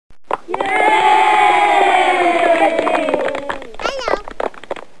Hello.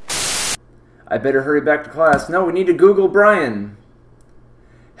 I better hurry back to class. No, we need to Google Brian.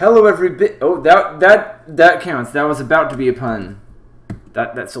 Hello, every bit. Oh, that counts. That was about to be a pun.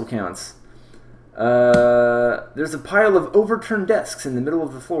 That still counts. There's a pile of overturned desks in the middle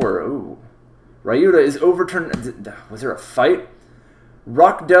of the floor. Ooh. Ryuta is overturned. Was there a fight?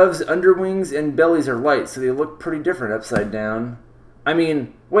 Rock doves' underwings and bellies are light, so they look pretty different upside down. I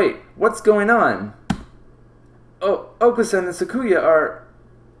mean, wait, what's going on? Oh, Oko-san and Sakuya are...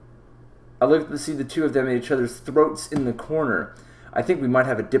 I looked to see the two of them at each other's throats in the corner. I think we might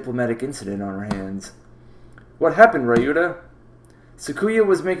have a diplomatic incident on our hands. What happened, Ryuta? Sakuya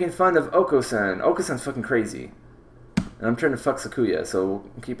was making fun of Oko-san. Oko-san's fucking crazy. And I'm trying to fuck Sakuya, so we'll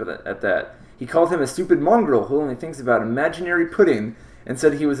keep it at that. He called him a stupid mongrel who only thinks about imaginary pudding and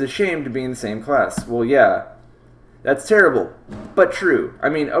said he was ashamed to be in the same class. Well, yeah. That's terrible, but true. I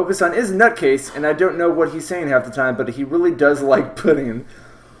mean, Oko-san is a nutcase, and I don't know what he's saying half the time, but he really does like pudding.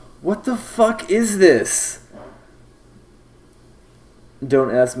 What the fuck is this?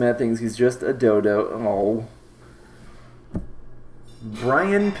 Don't ask Matt things, he's just a dodo. Oh.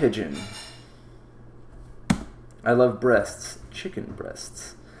 Brian Pigeon. I love breasts. Chicken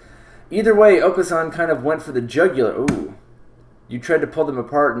breasts. Either way, Oko-san kind of went for the jugular. Ooh. You tried to pull them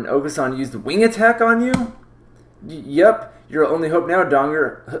apart and Oko-san used wing attack on you? Yep. Your only hope now,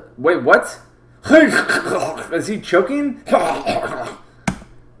 Donger. Wait, what? Is he choking?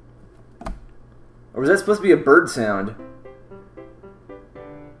 Or was that supposed to be a bird sound?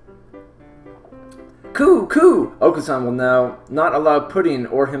 Coo! Coo! Oko-san will now not allow Pudding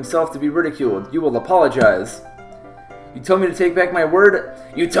or himself to be ridiculed. You will apologize. You told me to take back my word?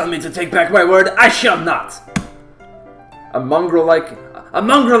 You told me to take back my word? I shall not! A mongrel like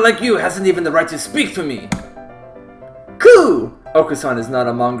you hasn't even the right to speak to me! Coo! Oko-san is not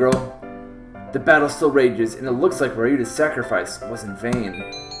a mongrel. The battle still rages, and it looks like Ryuta's sacrifice was in vain.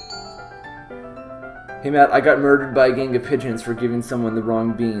 Hey Matt, I got murdered by a gang of pigeons for giving someone the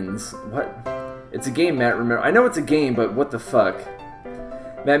wrong beans. What? It's a game, Matt, remember. I know it's a game, but what the fuck?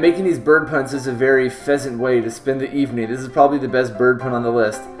 Matt, making these bird puns is a very pheasant way to spend the evening. This is probably the best bird pun on the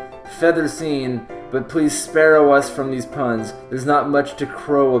list. Feather scene, but please sparrow us from these puns. There's not much to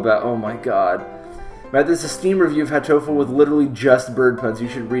crow about. Oh my god. Matt, there's a Steam review of Hatoful with literally just bird puns. You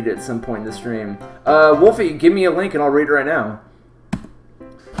should read it at some point in the stream. Wolfie, give me a link and I'll read it right now.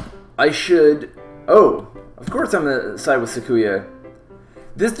 I should... Oh, of course I'm gonna side with Sakuya.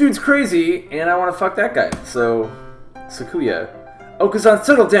 This dude's crazy, and I want to fuck that guy. So, Sakuya. Oko-san,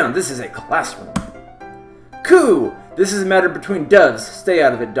 settle down. This is a classroom. Coo! This is a matter between doves. Stay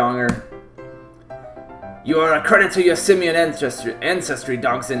out of it, Donger. You are a credit to your simian ancestry,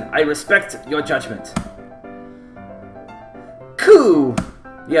 Dogson. I respect your judgment. Coo!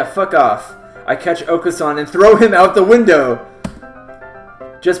 Yeah, fuck off. I catch Oko-san and throw him out the window.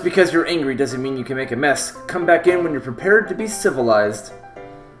 Just because you're angry doesn't mean you can make a mess. Come back in when you're prepared to be civilized.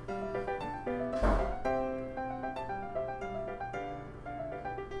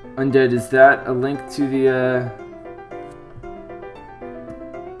 Undead, is that a link to the,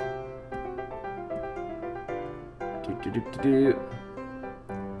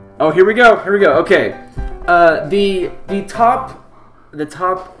 Oh, here we go, okay. The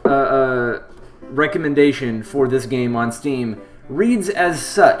top recommendation for this game on Steam reads as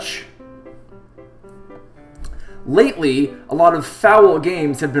such. Lately, a lot of foul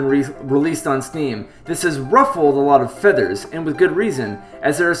games have been released on Steam. This has ruffled a lot of feathers, and with good reason,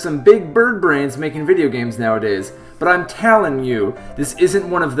 as there are some big bird brains making video games nowadays. But I'm telling you, this isn't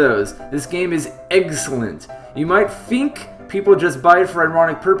one of those. This game is excellent. You might think people just buy it for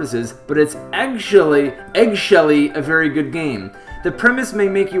ironic purposes, but it's actually, eggshelly, a very good game. The premise may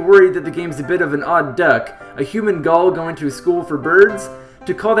make you worried that the game's a bit of an odd duck, a human gull going to a school for birds.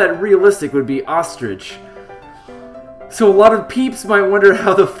 To call that realistic would be ostrich. So a lot of peeps might wonder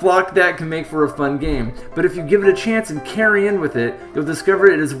how the flock that can make for a fun game, but if you give it a chance and carry in with it, you'll discover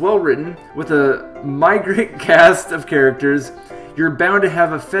it is well written, with a migrant cast of characters. You're bound to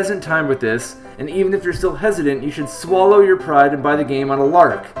have a pheasant time with this, and even if you're still hesitant, you should swallow your pride and buy the game on a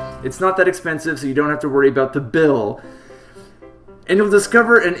lark. It's not that expensive, so you don't have to worry about the bill. And you'll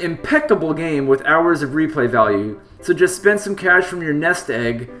discover an impeccable game with hours of replay value, so just spend some cash from your nest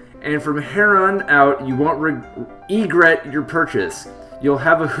egg, and from here on out, you won't regret your purchase. You'll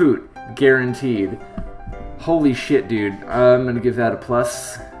have a hoot, guaranteed. Holy shit, dude. I'm gonna give that a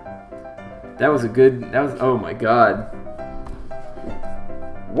plus. That was, oh my god.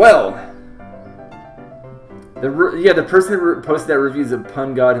 Well, the person that posted that review is a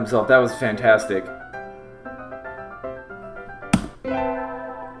pun god himself. That was fantastic.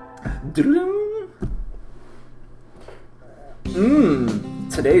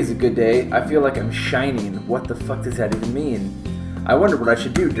 Today's a good day. I feel like I'm shining. What the fuck does that even mean? I wonder what I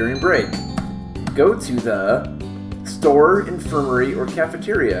should do during break. Go to the store, infirmary, or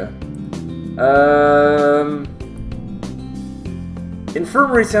cafeteria.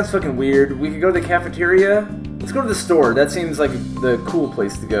 Infirmary sounds fucking weird. We could go to the cafeteria. Let's go to the store. That seems like the cool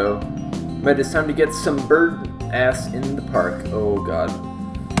place to go. But it's time to get some bird ass in the park. Oh god.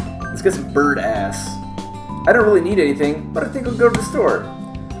 Let's get some bird ass. I don't really need anything, but I think I'll go to the store.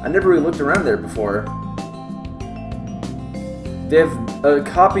 I never really looked around there before. They have a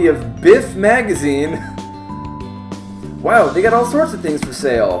copy of Biff magazine. Wow, they got all sorts of things for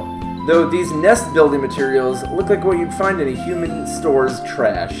sale. Though these nest building materials look like what you'd find in a human store's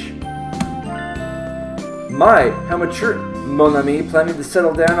trash. My, how mature. Mon ami, planning to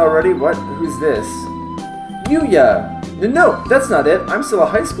settle down already? What? Who's this? Yuya! No, that's not it. I'm still a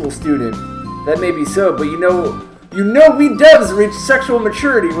high school student. That may be so, but you know we devs reach sexual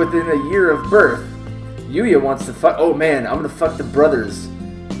maturity within a year of birth. Yuya wants to fuck. Oh man, I'm gonna fuck the brothers.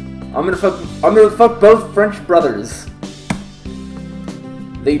 I'm gonna fuck both French brothers.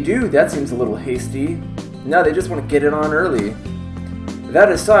 They do. That seems a little hasty. No, they just want to get it on early.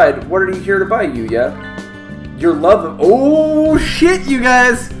 That aside, what are you here to buy, Yuya? Your love of. Oh shit, you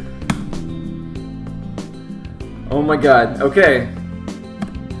guys! Oh my god. Okay.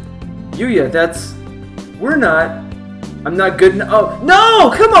 Yuya, that's... We're not... I'm not good enough... Oh, no!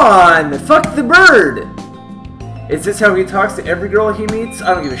 Come on! Fuck the bird! Is this how he talks to every girl he meets?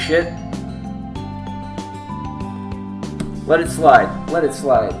 I don't give a shit. Let it slide. Let it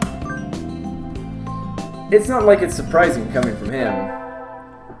slide. It's not like it's surprising coming from him.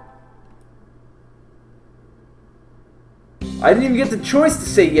 I didn't even get the choice to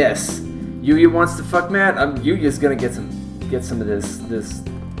say yes. Yuya wants to fuck Matt. Yuya's gonna get some of this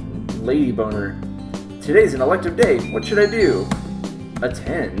lady boner. Today's an elective day. What should I do?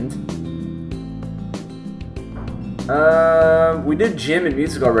 Attend. We did gym and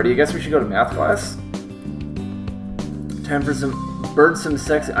music already. I guess we should go to math class. Time for some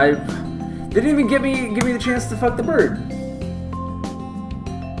sex. They didn't even give me the chance to fuck the bird.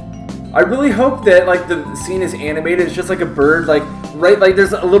 I really hope that like the scene is animated. It's just like a bird, like right, like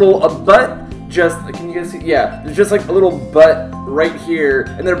there's a butt. Just can you guys see? Yeah, there's just like a little butt right here,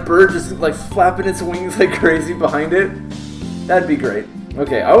 and then a bird just like flapping its wings like crazy behind it. That'd be great.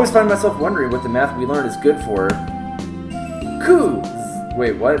 Okay, I always find myself wondering what the math we learned is good for. Cool.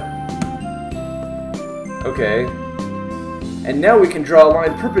 Wait, what? Okay. And now we can draw a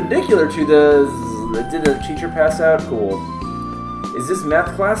line perpendicular to the... Did the teacher pass out? Cool. Is this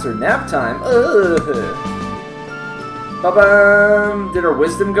math class or nap time? Ugh. Ba-bam! Did our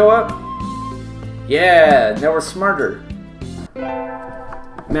wisdom go up? Yeah, now we're smarter.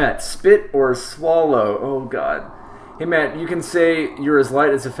 Matt, spit or swallow? Oh god. Hey Matt, you can say you're as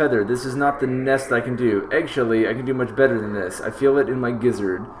light as a feather. This is not the nest I can do. Actually, I can do much better than this. I feel it in my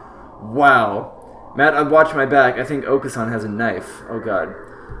gizzard. Wow. Matt, I'd watch my back. I think Okasan has a knife. Oh god.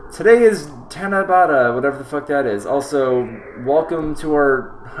 Today is Tanabata, whatever the fuck that is. Also, welcome to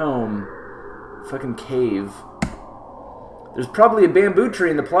our home. Fucking cave. There's probably a bamboo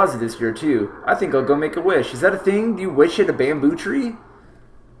tree in the plaza this year, too. I think I'll go make a wish. Is that a thing? Do you wish at a bamboo tree?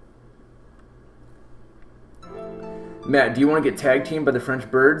 Matt, do you want to get tag teamed by the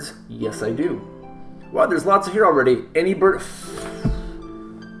French birds? Yes, I do. Wow, there's lots of here already. Any bird...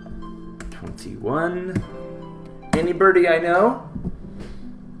 21. Any birdie I know?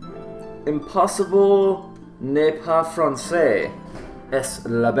 Impossible n'est pas français. Est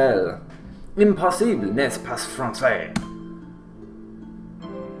la belle. Impossible n'est pas français.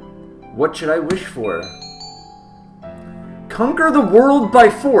 What should I wish for? Conquer the world by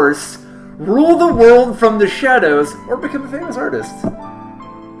force, rule the world from the shadows, or become a famous artist.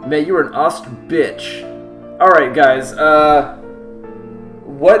 Man, you are an ost bitch. Alright, guys,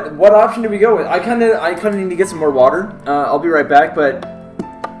 what option do we go with? I kinda need to get some more water. I'll be right back, but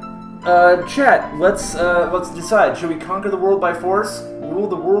chat, let's decide. Should we conquer the world by force, rule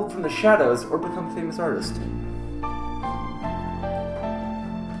the world from the shadows, or become a famous artist?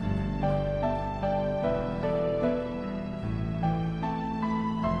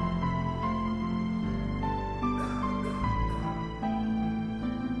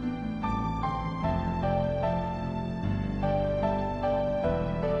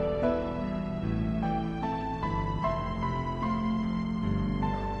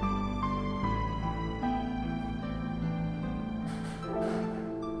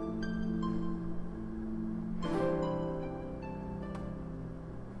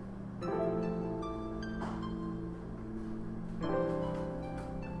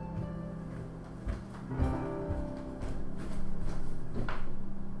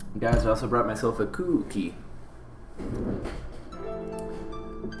 Guys, I also brought myself a cookie.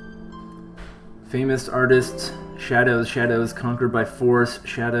 Famous artist, shadows, shadows, conquered by force,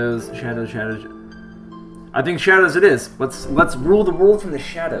 shadows, shadows, shadows. I think shadows it is. Let's rule the world from the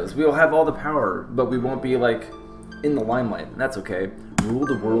shadows. We will have all the power, but we won't be, like, in the limelight. That's okay. Rule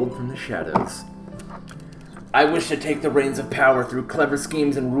the world from the shadows. I wish to take the reins of power through clever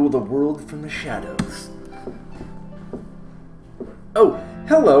schemes and rule the world from the shadows. Oh,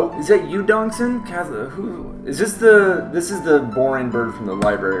 hello. Is that you, Dongson? Who is this? This is the boring bird from the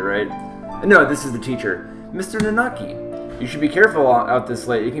library, right? No, this is the teacher, Mr. Nanaki. You should be careful out this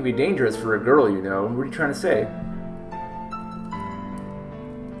late. It can be dangerous for a girl, you know. What are you trying to say?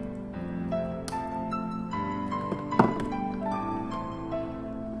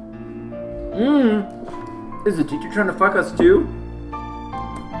 Is the teacher trying to fuck us too?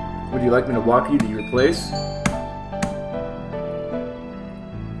 Would you like me to walk you to your place?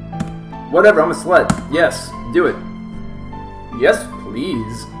 Whatever, I'm a slut. Yes, do it. Yes,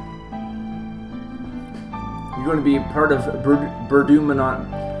 please. You're going to be part of the Illuminati.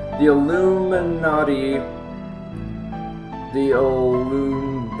 The Illuminati.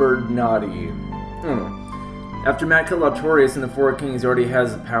 After Matt killed Autorius and the Four Kings, he already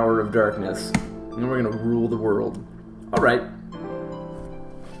has the power of darkness. And we're going to rule the world. Alright.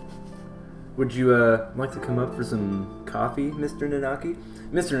 Would you like to come up for some coffee, Mr. Nanaki?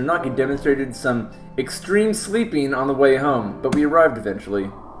 Mr. Nanaki demonstrated some extreme sleeping on the way home, but we arrived eventually.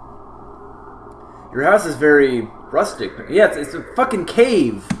 Your house is very rustic. Yeah, it's a fucking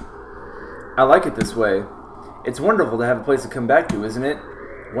cave. I like it this way. It's wonderful to have a place to come back to, isn't it?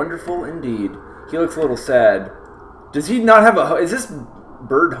 Wonderful indeed. He looks a little sad. Does he not have a... Is this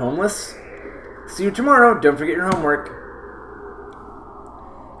bird homeless? See you tomorrow. Don't forget your homework.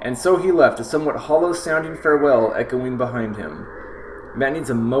 And so he left, a somewhat hollow-sounding farewell echoing behind him. Matt needs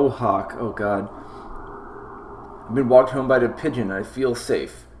a mohawk. Oh, God. I've been walked home by the pigeon. I feel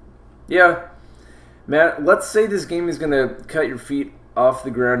safe. Yeah. Matt, let's say this game is going to cut your feet off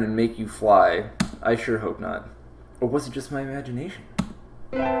the ground and make you fly. I sure hope not. Or was it just my imagination?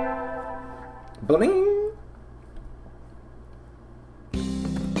 Bling!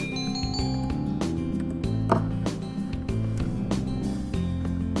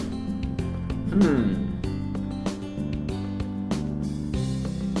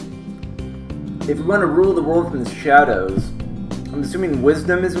 If we want to rule the world from the shadows, I'm assuming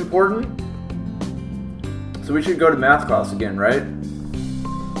wisdom is important? So we should go to math class again, right?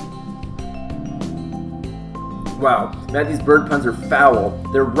 Wow, Matt, these bird puns are foul.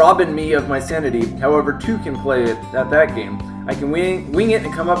 They're robbing me of my sanity. However, two can play it at that game. I can wing it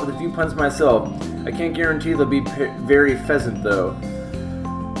and come up with a few puns myself. I can't guarantee they'll be very pheasant, though.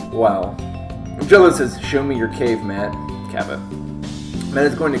 Wow. Jello says, show me your cave, Matt. Kappa. Matt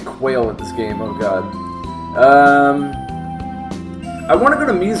is going to quail at this game, oh god. I want to go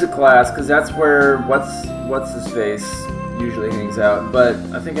to music class, because that's where what's-his-face usually hangs out, but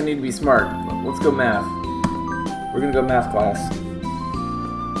I think I need to be smart. Let's go math. We're going to go math class.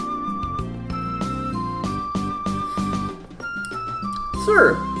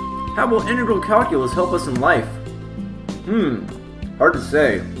 Sir, how will integral calculus help us in life? Hard to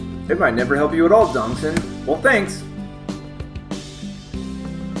say. It might never help you at all, Dongson. Well, thanks.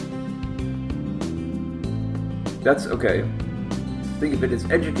 That's okay. Think of it as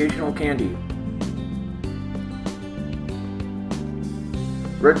educational candy.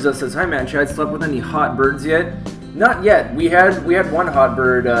 Redza says, hi Matt, Chad, slept with any hot birds yet? Not yet. We had one hot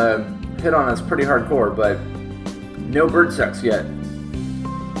bird hit on us pretty hardcore, but no bird sex yet.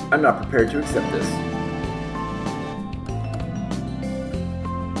 I'm not prepared to accept this.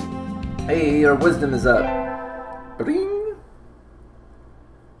 Hey, our wisdom is up. Bring.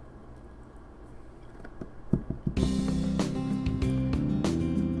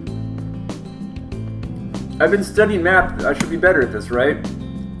 I've been studying math. I should be better at this, right?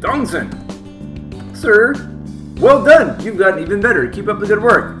 Dongson! Sir? Well done! You've gotten even better. Keep up the good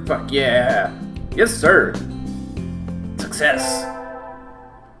work. Fuck yeah. Yes, sir. Success.